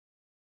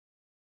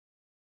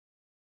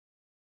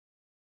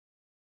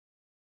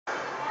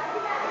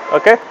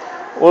Okay,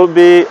 we'll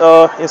be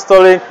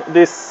installing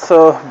this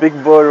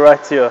big board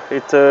right here.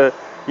 It's a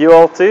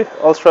ULT,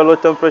 ultra low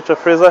temperature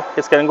freezer.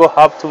 It can go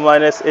up to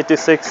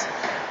 -86.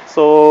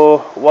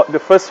 So what the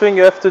first thing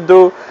you have to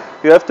do,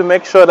 you have to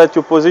make sure that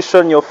you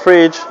position your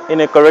fridge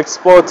in a correct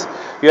spot.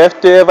 You have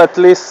to have at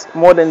least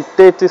more than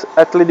 30,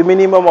 at least the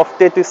minimum of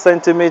 30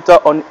 centimeters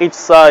on each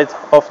side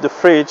of the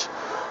fridge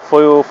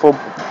for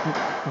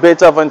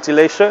better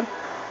ventilation.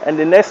 And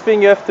the next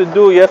thing you have to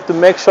do, you have to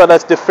make sure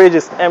that the fridge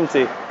is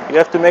empty. You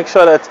have to make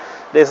sure that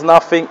there's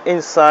nothing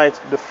inside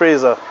the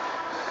freezer.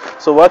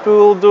 So what we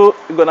will do,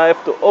 you're gonna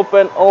have to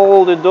open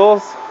all the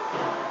doors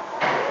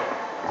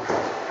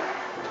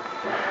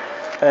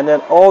and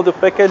then all the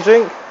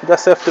packaging.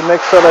 Just have to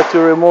make sure that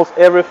you remove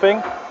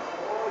everything.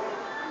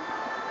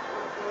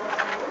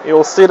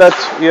 You'll see that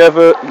you have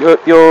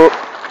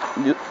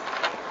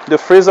the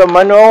freezer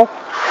manual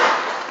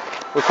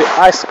with the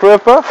ice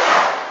scraper,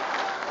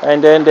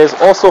 and then there's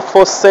also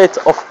 4 sets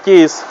of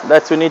keys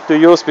that you need to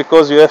use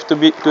because you have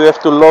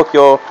to lock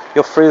your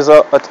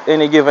freezer at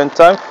any given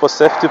time for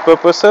safety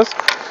purposes,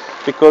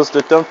 because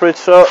the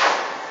temperature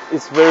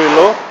is very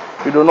low.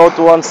 You do not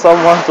want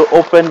someone to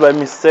open by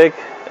mistake.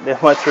 They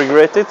might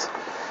regret it.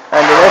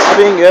 And the next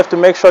thing, you have to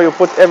make sure you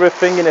put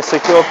everything in a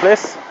secure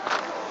place.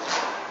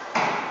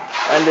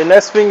 And the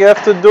next thing you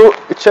have to do,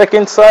 you check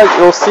inside,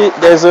 you'll see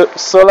there's a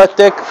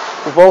Solartech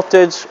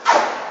voltage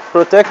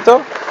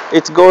protector.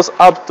 It goes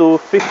up to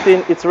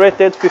 15, it's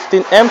rated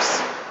 15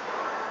 amps.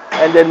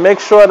 And then make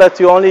sure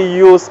that you only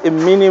use a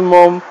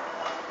minimum,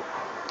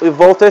 a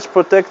voltage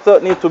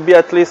protector need to be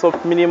at least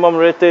of minimum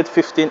rated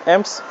 15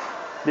 amps.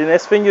 The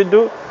next thing you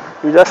do,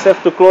 you just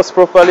have to close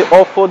properly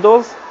all 4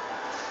 doors.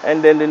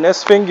 And then the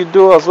next thing you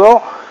do as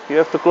well, you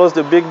have to close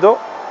the big door.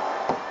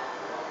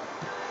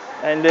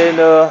 And then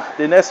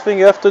the next thing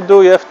you have to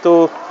do, you have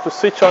to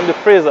switch on the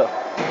freezer.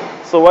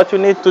 So what you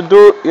need to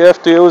do, you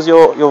have to use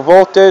your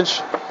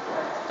voltage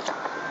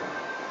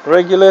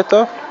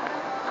regulator,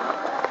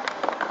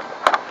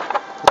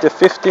 the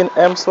 15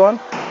 amps one.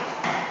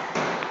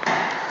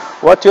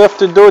 What you have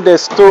to do,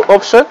 there's 2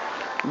 options.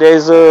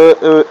 There's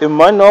a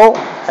manual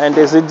and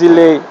there's a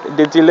delay.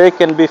 The delay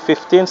can be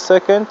 15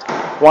 seconds,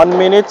 1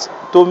 minute,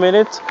 2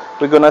 minutes.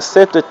 We're gonna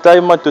set the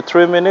timer to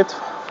 3 minutes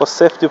for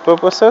safety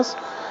purposes,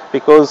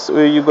 because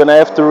you're gonna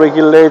have to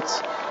regulate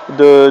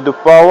the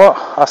power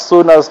as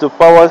soon as the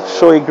power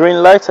show a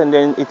green light, and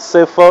then it's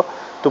safer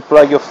to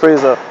plug your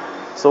freezer.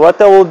 So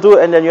what I will do,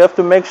 and then you have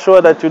to make sure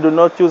that you do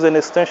not use an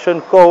extension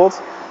cord.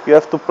 You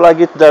have to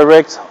plug it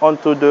direct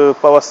onto the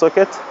power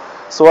socket.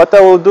 So what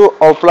I will do,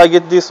 I'll plug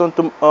this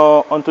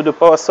onto the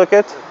power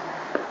socket.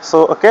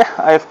 So okay,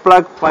 I have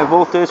plugged my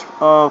voltage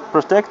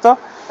protector,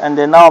 and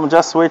then now I'm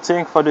just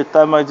waiting for the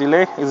timer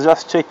delay. It's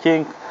just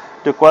checking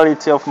the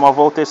quality of my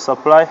voltage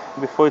supply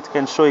before it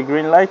can show a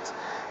green light.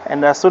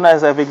 And as soon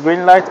as I have a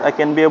green light, I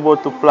can be able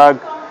to plug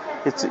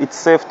it. It's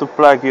safe to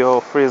plug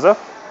your freezer.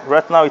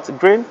 Right now it's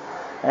green,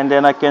 and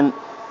then I can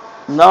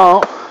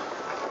now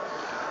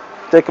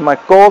take my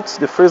cord,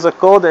 the freezer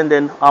cord, and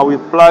then I will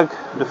plug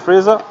the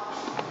freezer.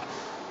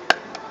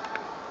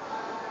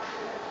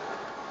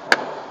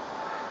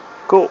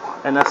 Cool.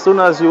 And as soon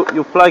as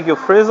you plug your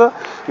freezer,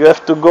 you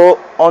have to go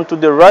onto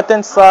the right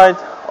hand side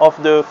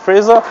of the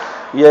freezer.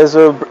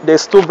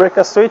 There's 2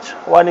 breaker switch.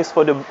 One is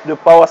for the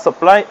power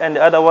supply, and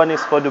the other one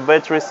is for the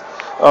batteries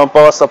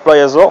power supply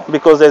as well,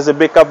 because there's a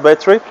backup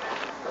battery.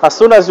 As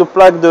soon as you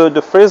plug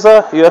the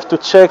freezer, you have to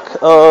check,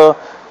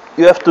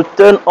 you have to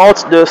turn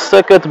out the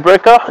circuit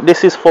breaker.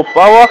 This is for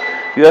power.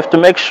 You have to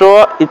make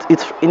sure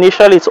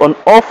initially it's on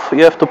off.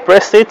 You have to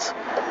press it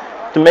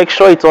to make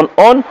sure it's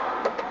on.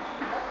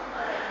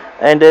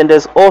 And then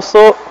there's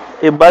also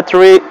a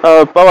battery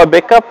power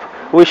backup,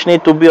 which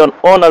need to be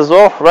on as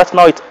well. Right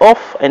now it's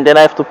off, and then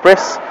I have to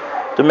press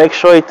to make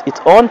sure it's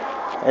on,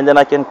 and then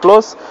I can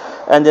close.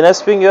 And the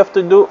next thing you have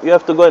to do, you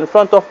have to go in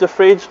front of the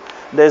fridge.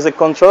 There's a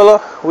controller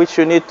which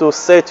you need to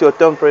set your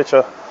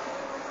temperature.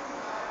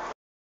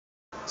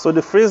 So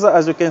the freezer,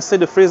 as you can see,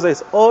 the freezer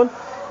is on.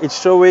 It's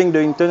showing the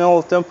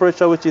internal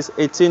temperature, which is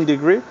 18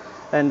 degrees,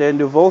 and then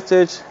the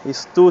voltage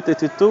is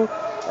 232,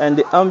 and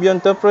the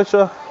ambient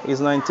temperature is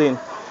 19.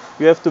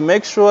 You have to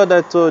make sure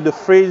that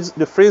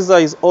the freezer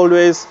is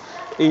always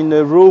in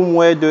a room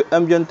where the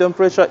ambient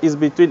temperature is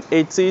between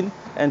 18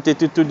 and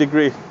 32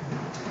 degrees.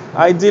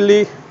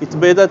 Ideally, it's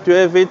better to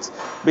have it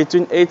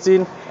between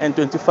 18 and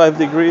 25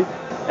 degree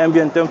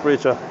ambient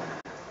temperature.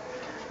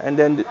 And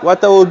then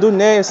what I will do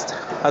next,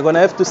 I'm gonna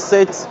have to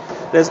set,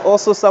 there's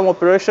also some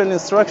operation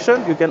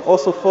instruction. You can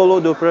also follow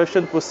the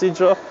operation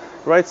procedure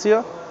right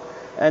here.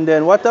 And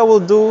then what I will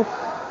do,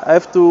 I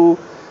have to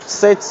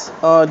set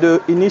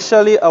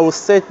initially I will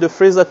set the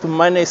freezer to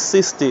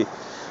 -60.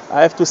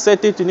 I have to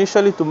set it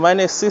initially to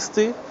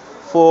 -60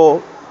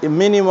 for a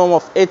minimum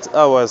of 8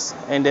 hours,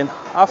 and then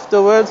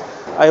afterwards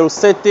I will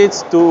set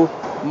it to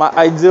my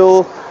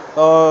ideal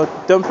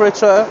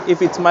temperature,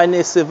 if it's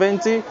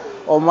 -70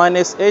 or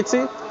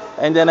 -80,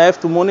 and then I have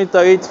to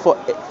monitor it for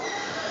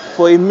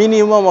a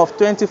minimum of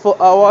 24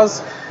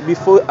 hours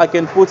before I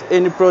can put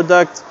any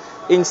product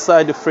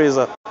inside the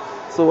freezer.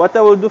 So what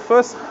I will do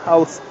first,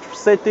 I'll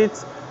set it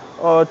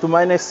to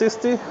minus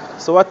 60.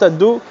 So what I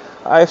do,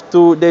 I have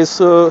to,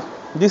 this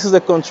is the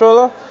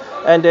controller,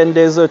 and then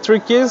there's 3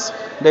 keys.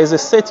 There's a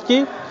set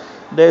key,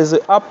 there's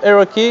an up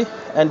arrow key,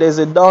 and there's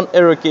a down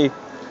arrow key.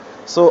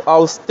 So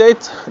I'll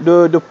state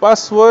the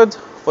password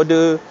for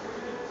the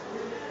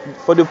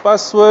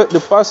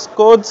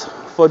passcode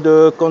for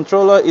the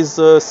controller is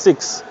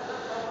 6.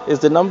 Is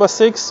the number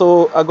 6.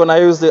 So I'm gonna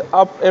use the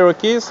up arrow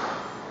keys.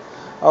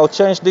 I'll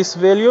change this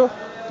value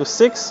to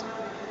 6,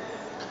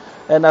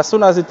 and as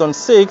soon as it's on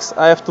 6,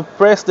 I have to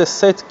press the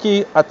set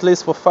key at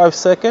least for 5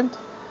 seconds.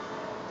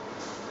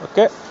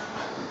 Okay.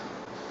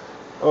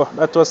 Oh,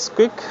 that was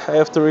quick. I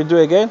have to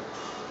redo again.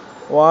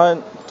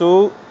 1,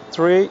 2,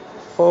 3,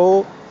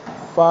 4,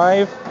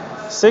 5,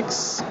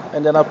 6,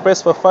 and then I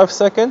press for 5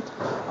 seconds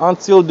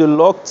until the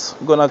lock's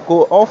gonna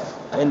go off,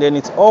 and then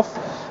it's off.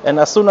 And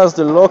as soon as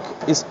the lock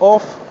is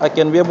off, I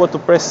can be able to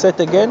press set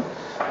again,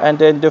 and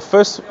then the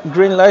first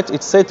green light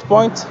is set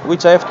point,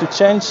 which I have to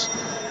change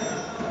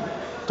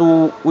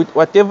to, with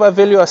whatever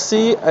value I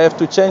see, I have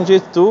to change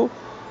it to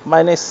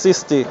minus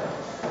 60.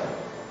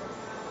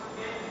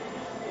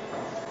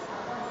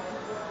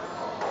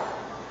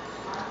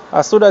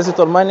 As soon as it's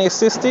on minus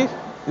 60,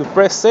 you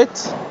press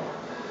set,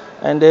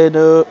 and then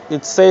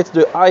it sets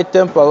the high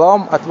temp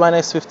alarm at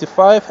minus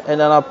 55,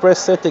 and then I press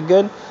set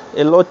again,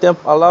 a low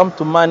temp alarm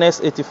to minus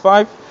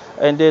 85,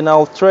 and then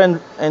I'll try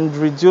and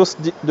reduce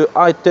the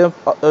high temp,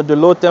 the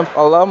low temp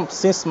alarm.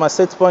 Since my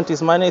set point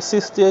is minus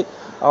 60,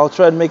 I'll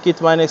try and make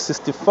it minus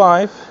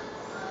 65.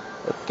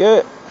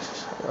 Okay,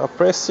 I'll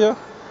press here,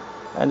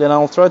 and then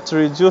I'll try to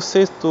reduce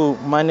it to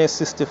minus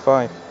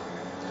 65.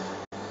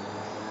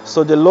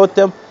 So the low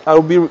temp,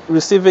 I'll be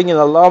receiving an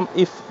alarm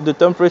if the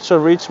temperature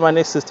reach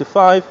minus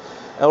 65,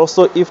 and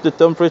also if the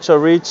temperature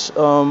reach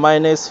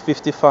minus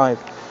 55.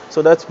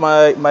 So that's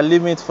my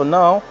limit for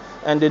now.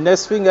 And the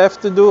next thing I have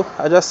to do,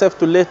 I just have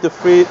to let the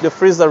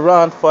freezer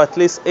run for at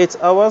least 8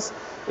 hours.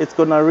 It's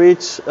gonna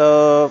reach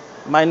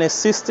minus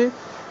 60,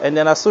 and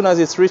then as soon as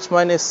it's reached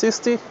minus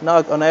 60, now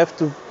I'm gonna have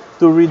to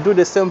redo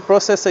the same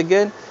process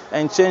again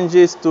and change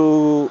it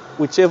to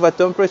whichever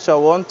temperature I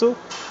want to.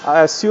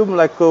 I assume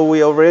like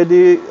we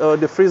already,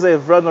 the freezer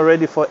is run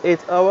already for 8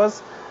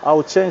 hours.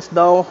 I'll change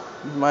now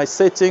my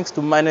settings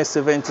to minus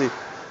 70.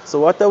 So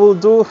what I will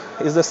do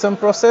is the same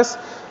process.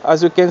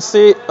 As you can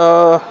see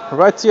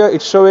right here,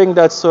 it's showing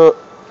that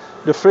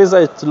the freezer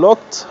is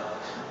locked,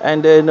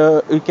 and then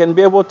you can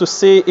be able to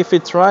see if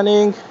it's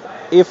running,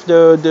 if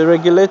the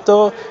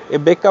regulator, a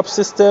backup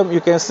system. You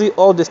can see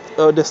all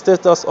the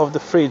status of the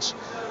fridge.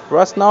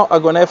 Right now,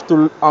 I'm gonna have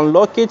to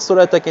unlock it so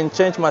that I can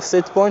change my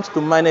set point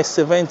to minus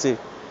 70.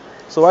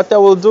 So what I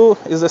will do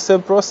is the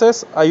same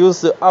process. I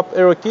use the up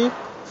arrow key.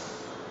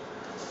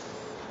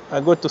 I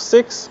go to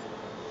 6,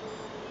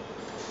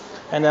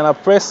 and then I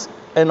press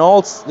and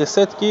hold the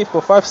set key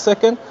for 5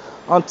 seconds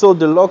until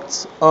the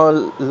locked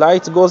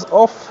light goes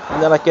off,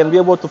 and then I can be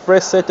able to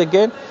press set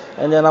again,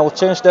 and then I will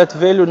change that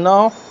value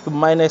now to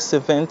minus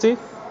 70,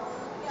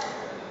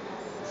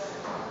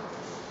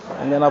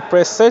 and then I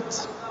press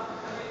set,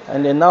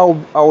 and then now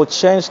I will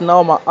change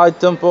now my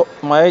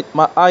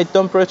high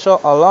temperature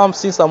alarm.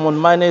 Since I'm on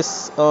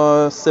minus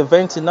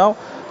 70 now,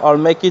 I'll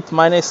make it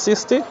minus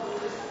 60.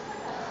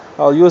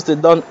 I'll use the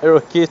down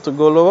arrow key to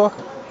go lower.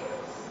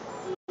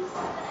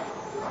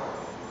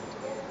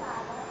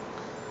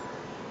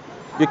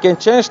 You can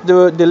change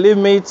the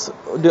limit,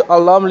 the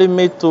alarm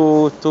limit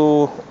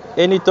to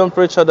any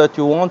temperature that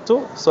you want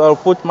to. So I'll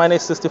put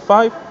minus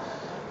 65,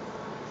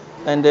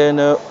 and then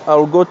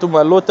I'll go to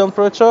my low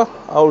temperature.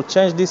 I'll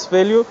change this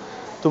value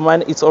to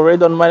it's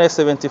already on minus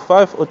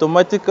 75.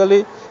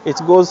 Automatically it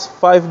goes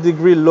 5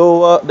 degrees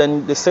lower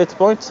than the set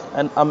point,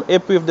 and I'm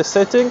happy with the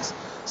settings.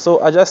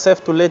 So I just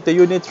have to let the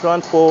unit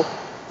run for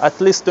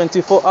at least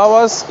 24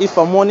 hours. If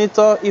I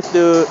monitor, if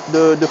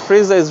the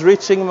freezer is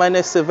reaching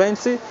minus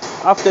 70,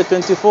 after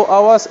 24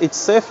 hours, it's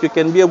safe. You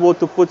can be able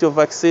to put your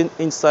vaccine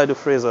inside the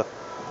freezer.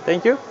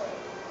 Thank you.